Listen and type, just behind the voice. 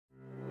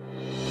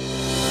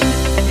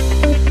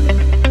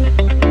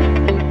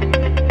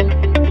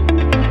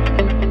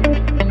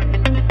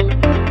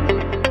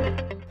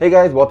Hey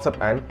guys, what's up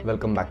and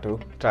welcome back to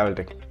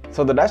TravelTECH.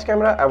 So the dash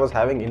camera I was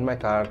having in my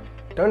car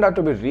turned out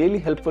to be really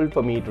helpful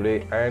for me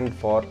today and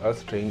for a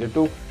stranger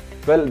too.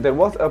 Well, there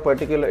was a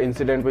particular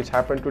incident which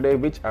happened today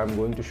which I'm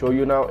going to show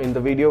you now in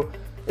the video,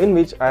 in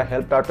which I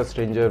helped out a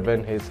stranger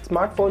when his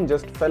smartphone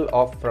just fell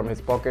off from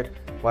his pocket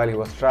while he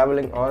was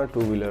traveling on a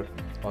two-wheeler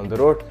on the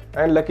road,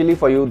 and luckily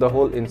for you the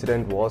whole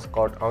incident was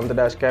caught on the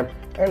dash cam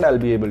and I'll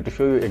be able to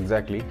show you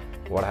exactly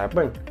what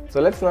happened.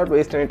 So let's not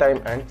waste any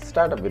time and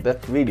start up with the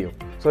video.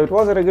 So it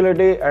was a regular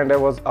day and I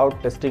was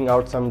out testing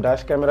out some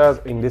dash cameras.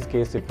 In this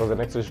case it was a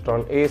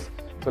Nexdigitron ACE.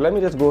 So let me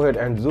just go ahead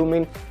and zoom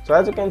in. So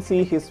as you can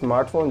see, his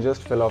smartphone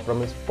just fell off from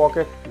his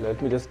pocket.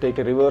 Let me just take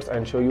a reverse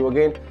and show you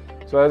again.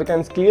 So as you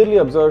can clearly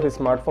observe, his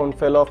smartphone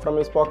fell off from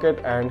his pocket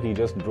and he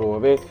just drove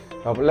away.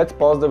 Now let's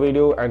pause the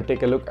video and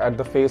take a look at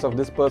the face of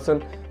this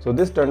person. So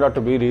this turned out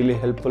to be really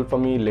helpful for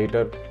me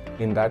later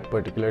in that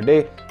particular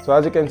day. So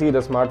as you can see,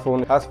 the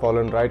smartphone has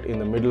fallen right in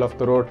the middle of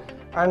the road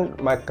and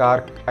my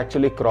car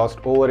actually crossed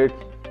over it.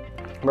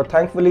 But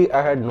thankfully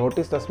I had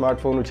noticed the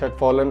smartphone which had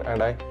fallen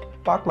and I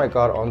parked my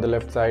car on the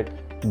left side,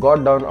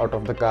 got down out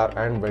of the car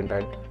and went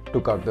and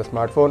took out the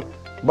smartphone.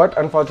 But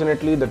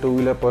unfortunately the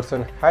two-wheeler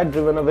person had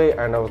driven away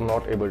and I was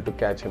not able to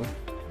catch him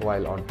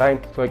while on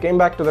time. So I came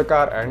back to the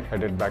car and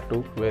headed back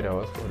to where I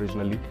was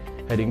originally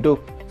heading to.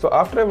 So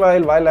after a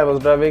while I was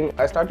driving,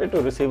 I started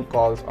to receive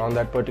calls on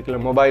that particular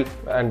mobile,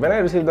 and when I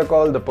received the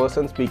call, the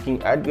person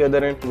speaking at the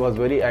other end was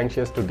very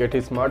anxious to get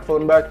his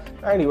smartphone back,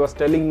 and he was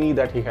telling me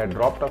that he had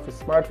dropped off his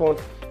smartphone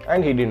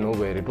and he didn't know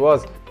where it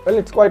was. Well,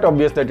 it's quite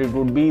obvious that it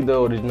would be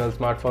the original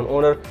smartphone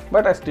owner,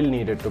 but I still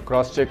needed to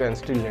cross-check and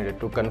still needed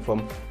to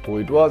confirm who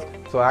it was.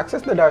 So I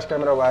accessed the dash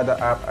camera via the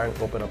app and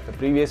open up the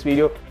previous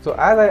video. So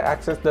as I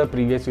accessed the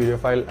previous video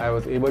file, I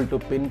was able to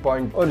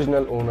pinpoint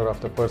original owner of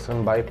the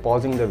person by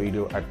pausing the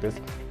video at this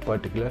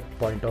particular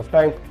point of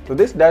time. So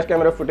this dash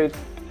camera footage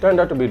turned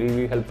out to be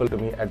really helpful to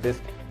me at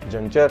this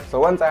juncture. So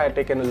once I had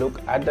taken a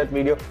look at that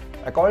video,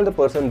 I called the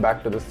person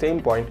back to the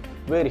same point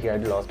where he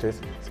had lost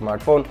his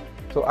smartphone.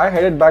 So I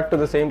headed back to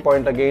the same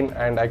point again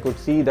and I could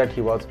see that he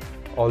was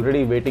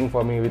already waiting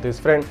for me with his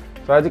friend.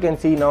 So as you can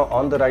see now,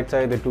 on the right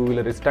side the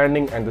two-wheeler is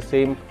standing and the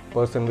same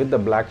person with the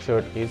black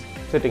shirt is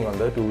sitting on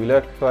the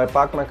two-wheeler. So I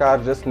parked my car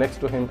just next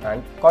to him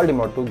and called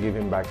him out to give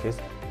him back his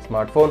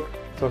smartphone.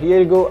 So here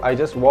you go, I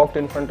just walked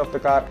in front of the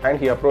car and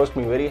he approached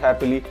me very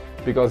happily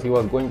because he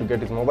was going to get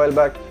his mobile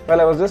back. Well,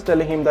 I was just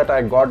telling him that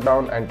I got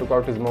down and took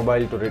out his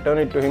mobile to return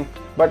it to him,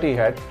 but he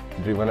had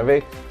driven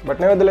away. But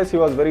nevertheless, he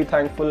was very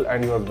thankful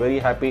and he was very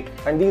happy,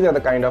 and these are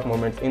the kind of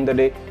moments in the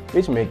day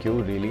which make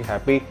you really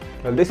happy.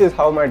 Well, this is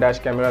how my dash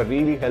camera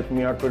really helped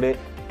me out today,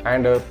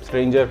 and a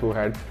stranger who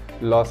had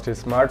lost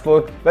his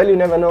smartphone. Well, you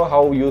never know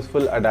how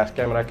useful a dash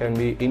camera can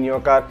be in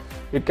your car.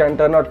 It can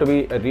turn out to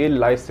be a real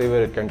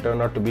lifesaver, it can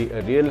turn out to be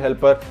a real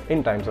helper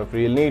in times of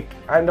real need.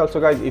 And also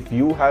guys, if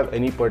you have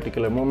any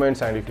particular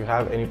moments and if you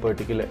have any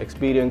particular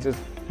experiences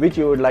which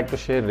you would like to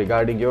share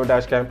regarding your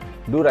dash cam,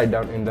 do write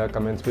down in the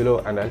comments below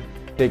and I'll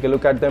take a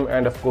look at them,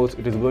 and of course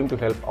it is going to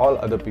help all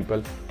other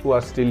people who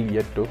are still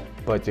yet to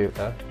purchase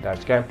a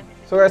dash cam.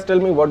 So guys, tell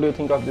me what do you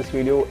think of this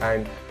video,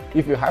 and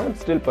if you haven't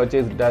still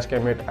purchased dash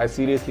cam yet, I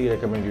seriously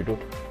recommend you to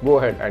go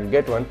ahead and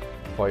get one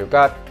for your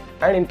car.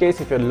 And in case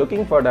if you're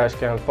looking for dash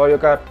cams for your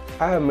car,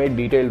 I have made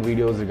detailed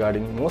videos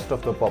regarding most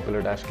of the popular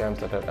dash cams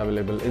that are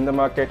available in the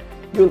market.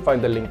 You'll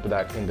find the link to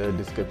that in the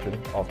description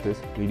of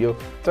this video.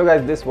 So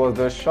guys, this was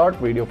the short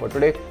video for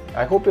today.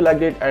 I hope you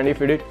liked it, and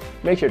if you did,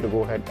 make sure to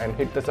go ahead and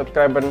hit the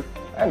subscribe button,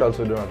 and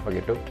also do not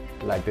forget to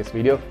like this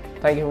video.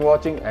 Thank you for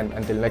watching, and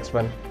until next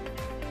one,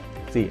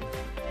 see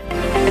you.